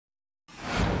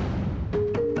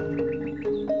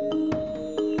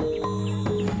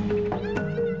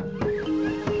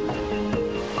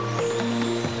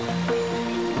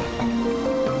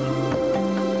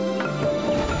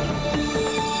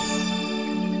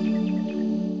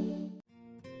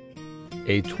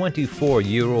A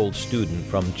 24-year-old student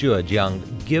from Zhejiang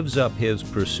gives up his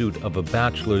pursuit of a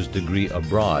bachelor's degree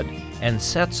abroad and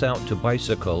sets out to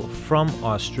bicycle from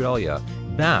Australia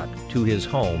back to his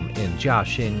home in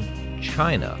Jiaxing,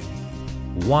 China.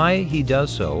 Why he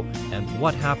does so and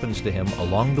what happens to him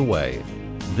along the way,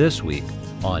 this week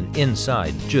on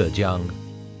Inside Zhejiang.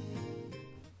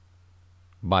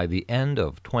 By the end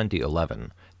of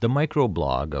 2011, the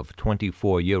microblog of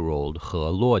 24-year-old He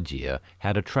Luojie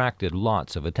had attracted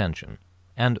lots of attention,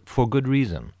 and for good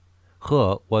reason.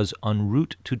 He was en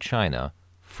route to China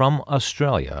from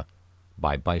Australia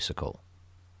by bicycle.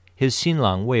 His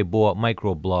China.Why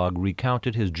microblog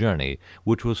recounted his journey,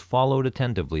 which was followed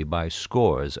attentively by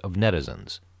scores of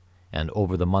netizens. And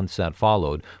over the months that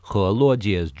followed, He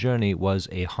Luojie's journey was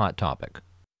a hot topic.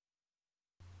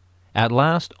 At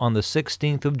last, on the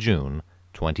 16th of June,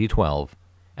 2012,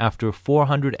 after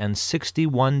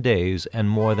 461 days and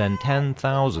more than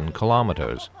 10,000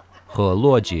 kilometers, He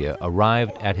Luojie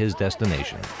arrived at his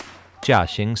destination,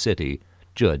 Jiaxing City,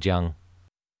 Zhejiang.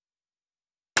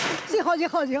 好，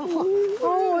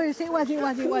哦，谁哇，今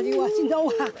朝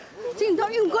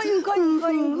运过。胜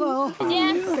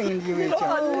利为家，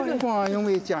光荣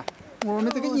为家。我们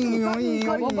这个英勇。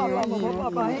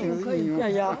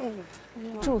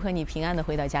祝贺你平安地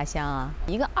回到家乡啊！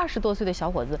一个20多岁的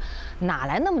小伙子，哪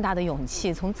来那么大的勇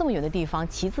气从这么远的地方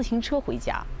骑自行车回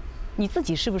家？你自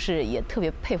己是不是也特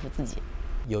别佩服自己？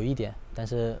有一点，但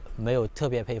是没有特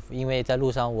别佩服，因为在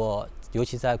路上我，尤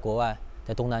其在国外，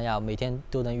在东南亚，每天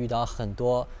都能遇到很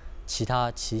多其他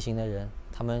骑行的人，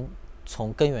他们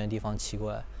从更远的地方骑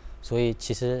过来，所以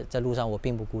其实在路上我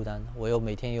并不孤单，我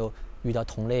每天有遇到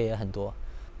同类也很多。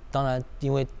当然，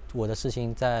因为我的事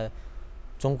情在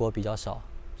中国比较少，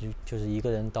就是一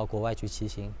个人到国外去骑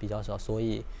行比较少，所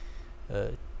以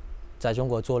在中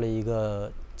国做了一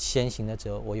个先行的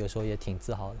者，我有时候也挺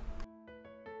自豪的。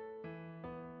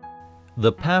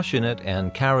The passionate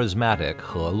and charismatic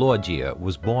He Luojie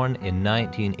was born in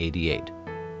 1988.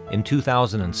 In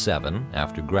 2007,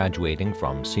 after graduating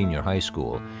from senior high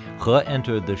school, He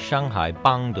entered the Shanghai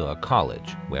Bangde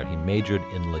College, where he majored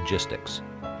in logistics.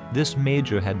 This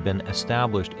major had been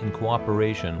established in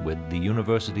cooperation with the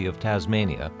University of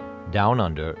Tasmania, down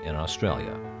under in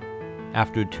Australia.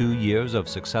 After 2 years of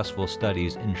successful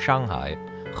studies in Shanghai,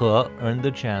 He earned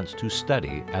the chance to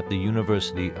study at the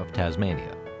University of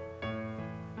Tasmania.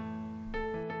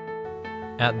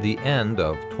 At the end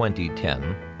of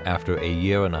 2010, after a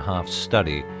year-and-a-half's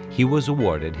study, he was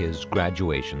awarded his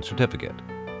graduation certificate.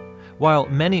 While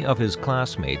many of his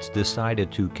classmates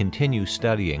decided to continue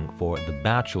studying for the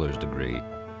bachelor's degree,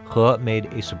 He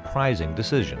made a surprising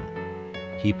decision.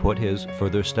 He put his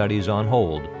further studies on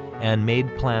hold and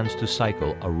made plans to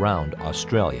cycle around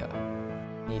Australia.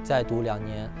 你再读2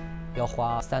年，要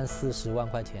花30-40万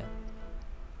块钱。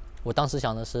我当时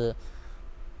想的是，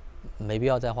没必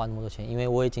要再花那么多钱，因为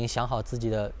我已经想好自己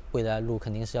的未来路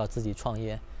肯定是要自己创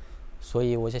业，所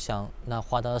以我就想，那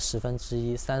花到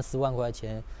1/10 3-4万块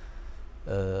钱，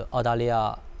澳大利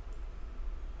亚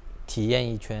体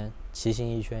验一圈，骑行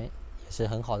一圈，也是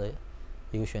很好的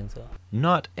一个选择。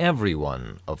Not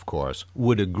everyone, of course,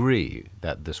 would agree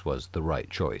that this was the right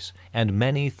choice, and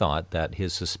many thought that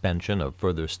his suspension of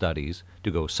further studies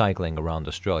to go cycling around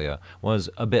Australia was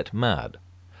a bit mad.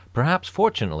 Perhaps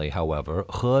fortunately, however,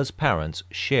 He's parents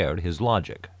shared his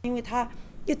logic. 因为他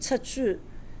一出去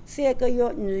3个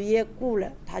月语言过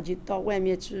了，他就到外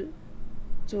面去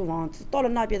租房子。到了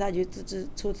那边，他就自己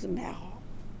车子买好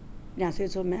，2岁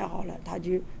车买好了，他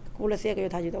就过了3个月，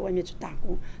他就到外面去打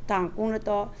工。打工了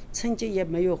到春节也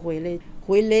没有回来，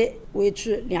回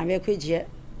去2万块钱，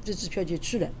飞机票就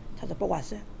去了。他说不划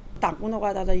算。打工的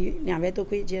话，他说有2万多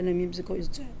块钱人民币可以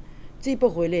赚。再不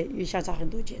回来又相差很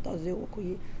多钱，到时候我可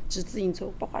以骑自行车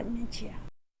不花你们钱。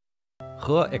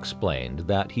He explained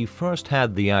that he first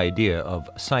had the idea of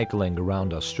cycling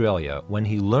around Australia when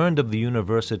he learned of the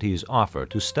university's offer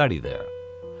to study there.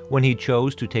 When he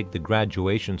chose to take the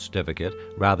graduation certificate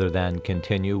rather than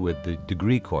continue with the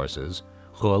degree courses,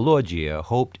 He Luojie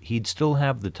hoped he'd still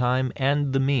have the time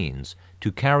and the means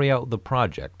to carry out the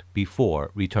project before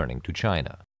returning to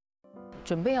China.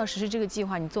 准备要实施这个计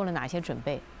划，你做了哪些准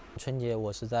备？春节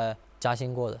我是在嘉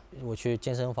兴过的，我去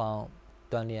健身房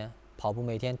锻炼跑步，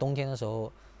每天冬天的时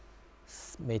候，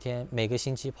每个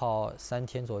星期跑3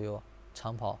天左右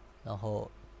长跑，然后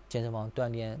健身房锻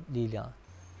炼力量。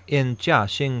In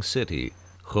Jiaxing City,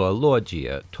 He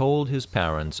Luojie told his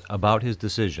parents about his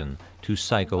decision to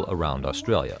cycle around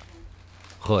Australia.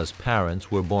 He's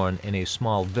parents were born in a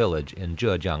small village in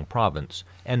Zhejiang province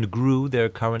and grew their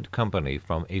current company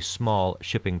from a small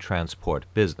shipping transport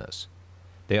business.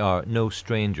 They are no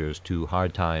strangers to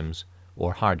hard times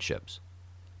or hardships.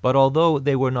 But although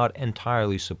they were not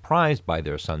entirely surprised by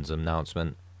their son's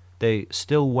announcement, they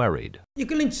still worried. 一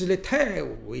个人起来太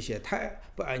危险，太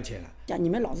不安全了。讲你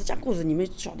们老是讲故事，你们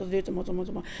小的时候怎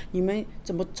么，你们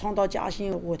怎么创造家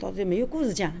兴？我到底没有故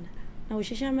事讲了呢？那我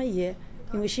想想嘛，也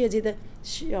因为现在的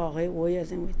小孩，我也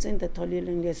认为真的独立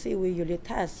能力、社会阅历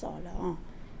太少了啊。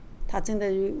他真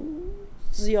的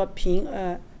只要平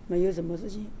没有什么事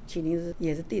情，肯定是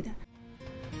也是对的。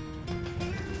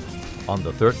On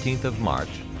the 13th of March,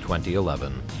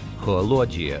 2011, He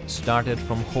Luojie started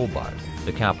from Hobart,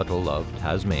 the capital of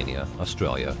Tasmania,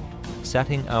 Australia,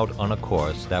 setting out on a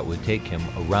course that would take him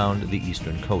around the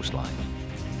eastern coastline.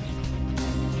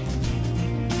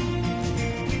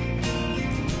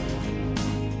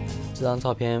 这张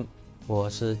照片我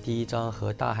是第一张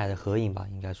和大海的合影吧，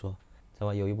应该说，知道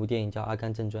吧？有一部电影叫《阿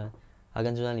甘正传》，《阿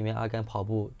甘正传》里面阿甘跑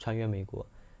步穿越美国，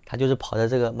他就是跑在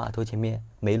这个码头前面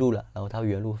没路了，然后他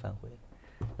原路返回。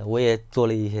我也做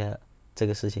了一些这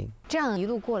个事情。这样一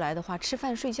路过来的话，吃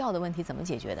饭睡觉的问题怎么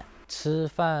解决的？吃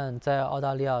饭在澳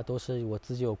大利亚都是我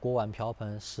自己有锅碗瓢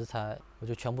盆食材，我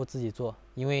就全部自己做，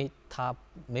因为他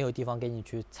没有地方给你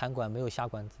去餐馆，没有下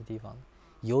馆子的地方，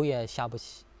油也下不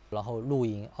起。然后露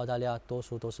营，澳大利亚多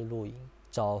数都是露营，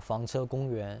找房车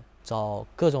公园，找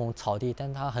各种草地，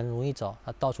但它很容易找，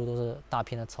它到处都是大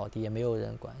片的草地，也没有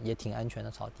人管，也挺安全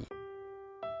的草地。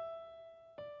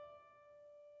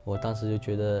我当时就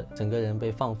觉得整个人被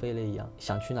放飞了一样，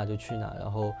想去哪就去哪，然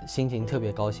后心情特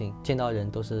别高兴，见到人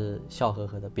都是笑呵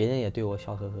呵的，别人也对我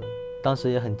笑呵呵，当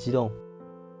时也很激动。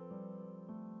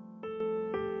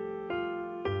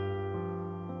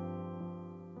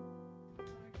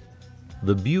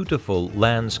The beautiful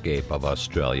landscape of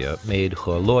Australia made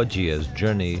He Luojie's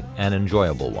journey an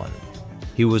enjoyable one.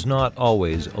 He was not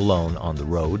always alone on the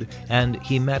road, and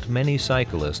he met many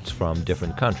cyclists from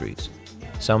different countries.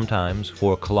 Sometimes,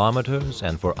 for kilometers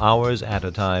and for hours at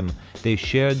a time, they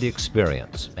shared the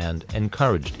experience and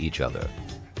encouraged each other.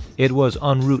 It was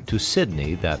en route to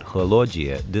Sydney that He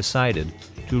Luojie decided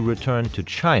to return to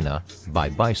China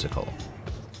by bicycle.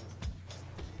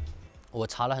 我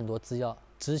查了很多资料，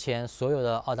之前所有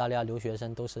的澳大利亚留学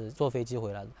生都是坐飞机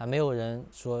回来的，还没有人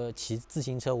说骑自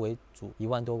行车为主，1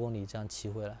万多公里这样骑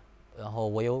回来。然后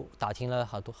我又打听了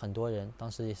很多人，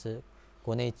当时也是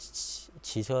国内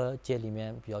骑车界里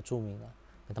面比较著名的，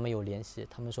跟他们有联系，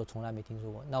他们说从来没听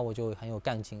说过，那我就很有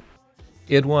干劲。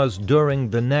It was during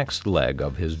the next leg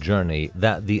of his journey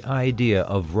that the idea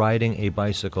of riding a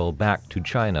bicycle back to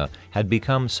China had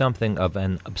become something of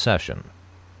an obsession.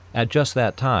 At just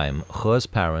that time, He's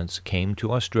parents came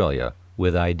to Australia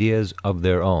with ideas of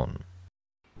their own.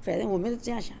 反正我们是这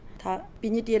样想，他毕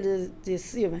业典礼在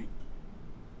4月份，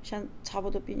像差不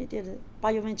多毕业典礼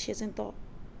8月份签证到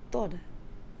的，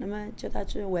那么叫他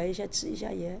去玩一下、吃一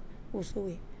下也无所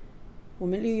谓。我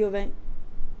们6月份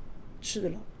去的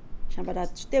了，想把他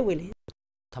带回来。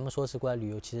他们说是过来旅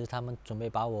游，其实他们准备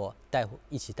把我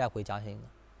一起带回嘉兴的。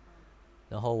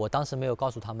然后我当时没有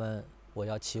告诉他们我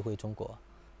要骑回中国。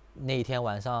那一天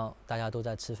晚上大家都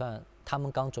在吃饭，他们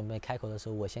刚准备开口的时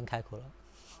候，我先开口了。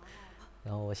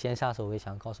然后我先下手为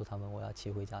强，告诉他们我要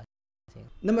骑回嘉兴。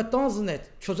那么当时呢，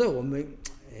确实我们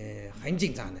很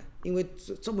紧张的，因为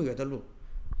这么远的路，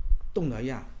东南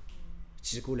亚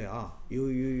骑过来啊，有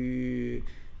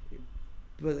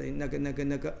不是那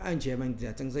个安全问题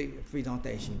啊，真是非常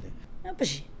担心的。那不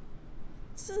行，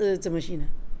这怎么行呢？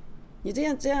你这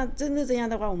样真的这样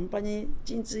的话，我们把你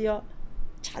禁止要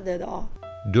掐掉的啊。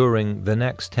During the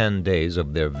next 10 days of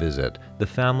their visit, the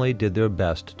family did their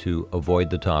best to avoid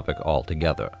the topic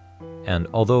altogether. And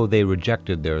although they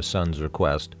rejected their son's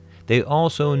request, they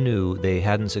also knew they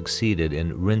hadn't succeeded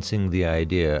in rinsing the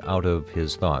idea out of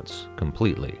his thoughts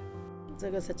completely.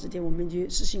 这个10几天我们就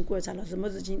细心观察了，什么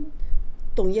事情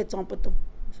懂也装不懂，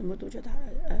什么都叫他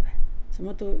安排，什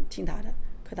么都听他的，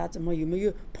看他怎么有没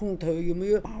有碰头，有没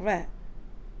有麻烦。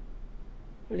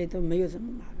后来都没有什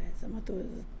么麻烦，什么都是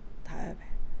他安排。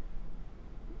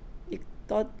一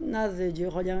到那时候就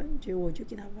好像我就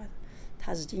跟他说，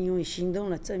他已经用行动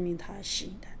了证明他行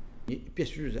的。你必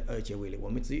须是2结为例，我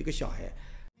们只有一个小孩。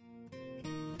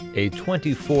A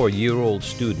 24-year-old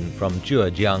student from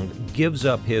Zhejiang gives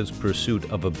up his pursuit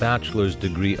of a bachelor's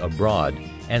degree abroad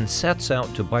and sets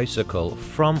out to bicycle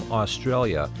from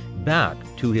Australia back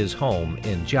to his home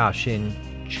in Jiaxing,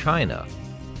 China.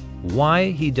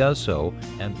 Why he does so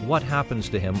and what happens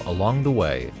to him along the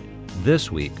way, this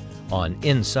week on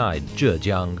Inside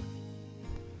Zhejiang.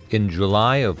 In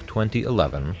July of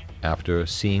 2011, after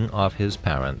seeing off his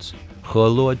parents, He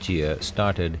Luojie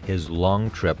started his long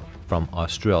trip from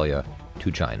Australia to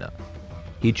China.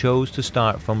 He chose to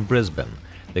start from Brisbane,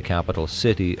 the capital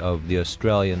city of the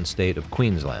Australian state of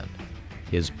Queensland.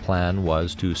 His plan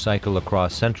was to cycle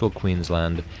across central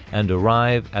Queensland and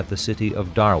arrive at the city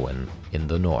of Darwin in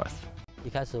the north. 一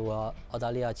开始我澳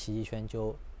大利亚骑一圈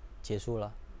就结束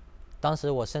了，当时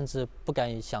我甚至不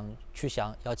敢想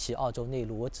要骑澳洲内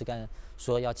陆，我只敢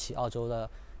说要骑澳洲的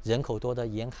人口多的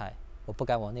沿海，我不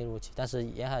敢往内陆骑。但是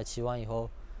沿海骑完以后，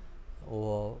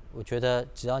我觉得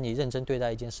只要你认真对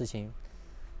待一件事情，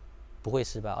不会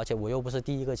失败。而且我又不是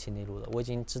第一个骑内陆的，我已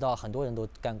经知道很多人都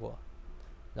干过。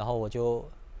然后我就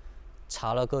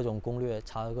查了各种攻略，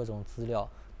查了各种资料。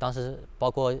当时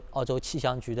包括澳洲气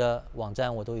象局的网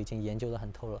站，我都已经研究得很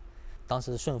透了。当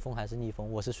时顺风还是逆风？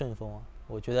我是顺风啊。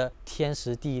我觉得天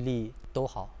时地利都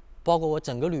好，包括我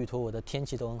整个旅途，我的天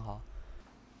气都很好。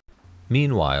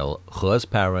Meanwhile, He's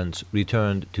parents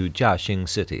returned to Jiaxing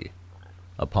city.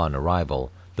 Upon arrival,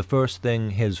 the first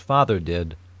thing his father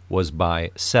did was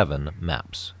buy 7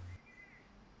 maps.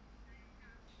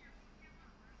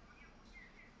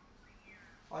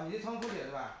 你的仓库里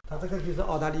是吧？它这个就是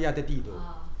澳大利亚的地图。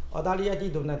澳大利亚地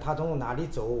图呢，它从哪里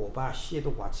走，我把线都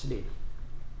画起来，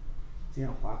这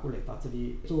样划过来到这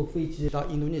里，坐飞机到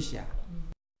印度尼西亚。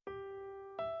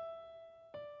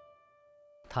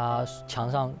它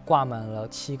墙上挂满了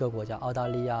7个国家：澳大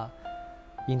利亚、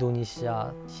印度尼西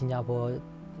亚、新加坡、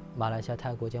马来西亚、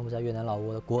泰国、柬埔寨、越南、老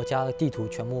挝的国家的地图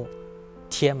全部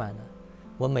贴满了。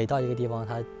我每到一个地方，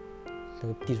它那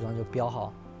个地图上就标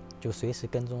好，就随时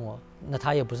跟踪我。那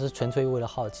他也不是纯粹为了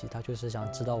好奇，他就是想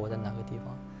知道我在哪个地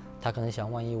方。他可能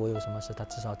想，万一我有什么事，他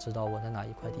至少知道我在哪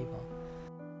一块地方。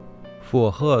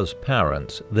For He's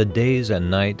parents, the days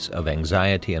and nights of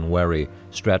anxiety and worry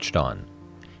stretched on.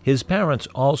 His parents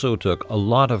also took a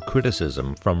lot of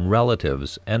criticism from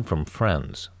relatives and from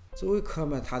friends. 作为科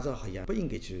嘛，他这好像不应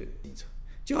该去理财，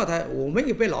叫他我们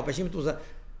一般老百姓都是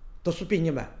读书毕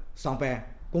业嘛，上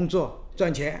班工作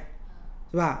赚钱，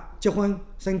是吧？结婚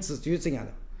生子就是这样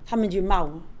的。他们就骂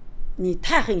我，你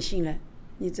太狠心了，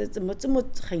你这怎么这么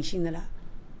狠心的啦？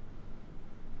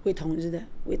会同意的，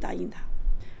会答应他。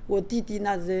我弟弟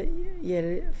那时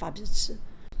也发脾气，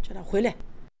叫他回来。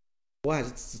我还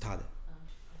是支持他的，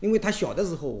因为他小的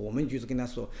时候，我们就是跟他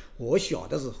说，我小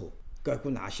的时候干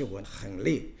过哪些活很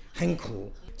累很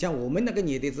苦，像我们那个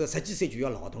年代是10几岁就要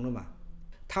劳动了嘛。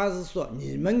他是说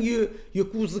你们有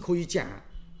故事可以讲，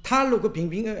他如果平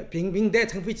淡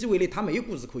乘飞机回来，他没有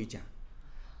故事可以讲，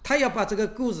他要把这个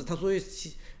故事，他说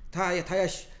他要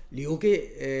留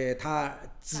给他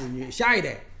子女下一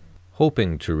代。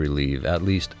Hoping to relieve at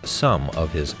least some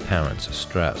of his parents'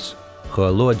 stress,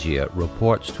 He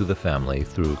reports to the family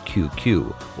through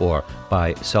QQ or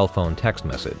by cell phone text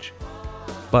message.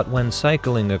 But when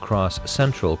cycling across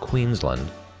central Queensland,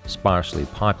 sparsely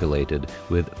populated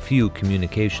with few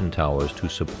communication towers to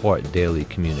support daily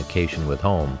communication with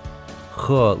home,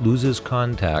 He loses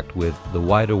contact with the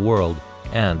wider world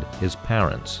and his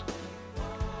parents.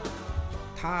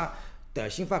 他短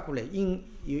信发过来，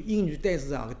有英语单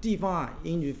词啊，地方啊，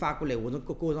英语发过来，我从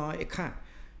各个上一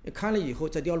看了以后，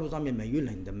这条路上面没有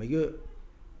人的，没有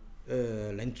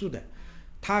人住的。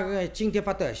他今天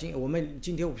发短信，我们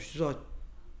今天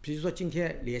比如说今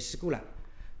天联系过了，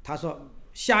他说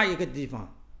下一个地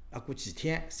方要过几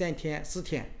天，3天4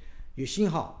天有信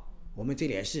号，我们再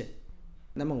联系。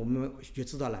那么我们就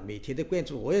知道了，每天的关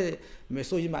注，我也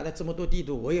所以买了这么多地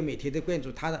图，我也每天的关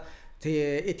注他这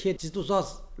一天骑多少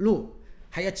路，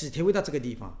还要几天回到这个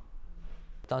地方。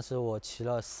当时我骑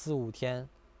了4、5天，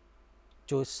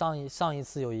就上一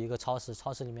次有一个超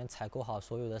市里面采购好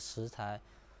所有的食材，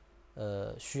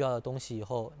需要的东西以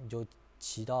后，你就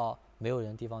骑到没有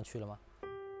人的地方去了吗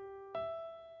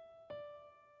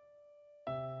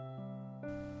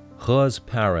He's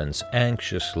parents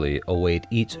anxiously await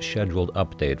each scheduled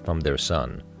update from their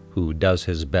son, who does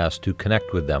his best to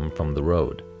connect with them from the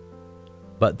road.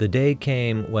 But the day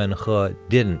came when He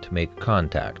didn't make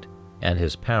contact, and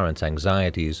his parents'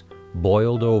 anxieties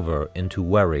boiled over into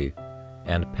worry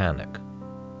and panic.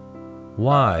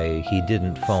 Why he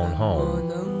didn't phone home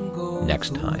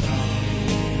next time.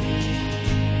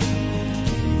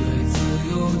 对自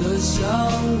由的向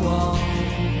往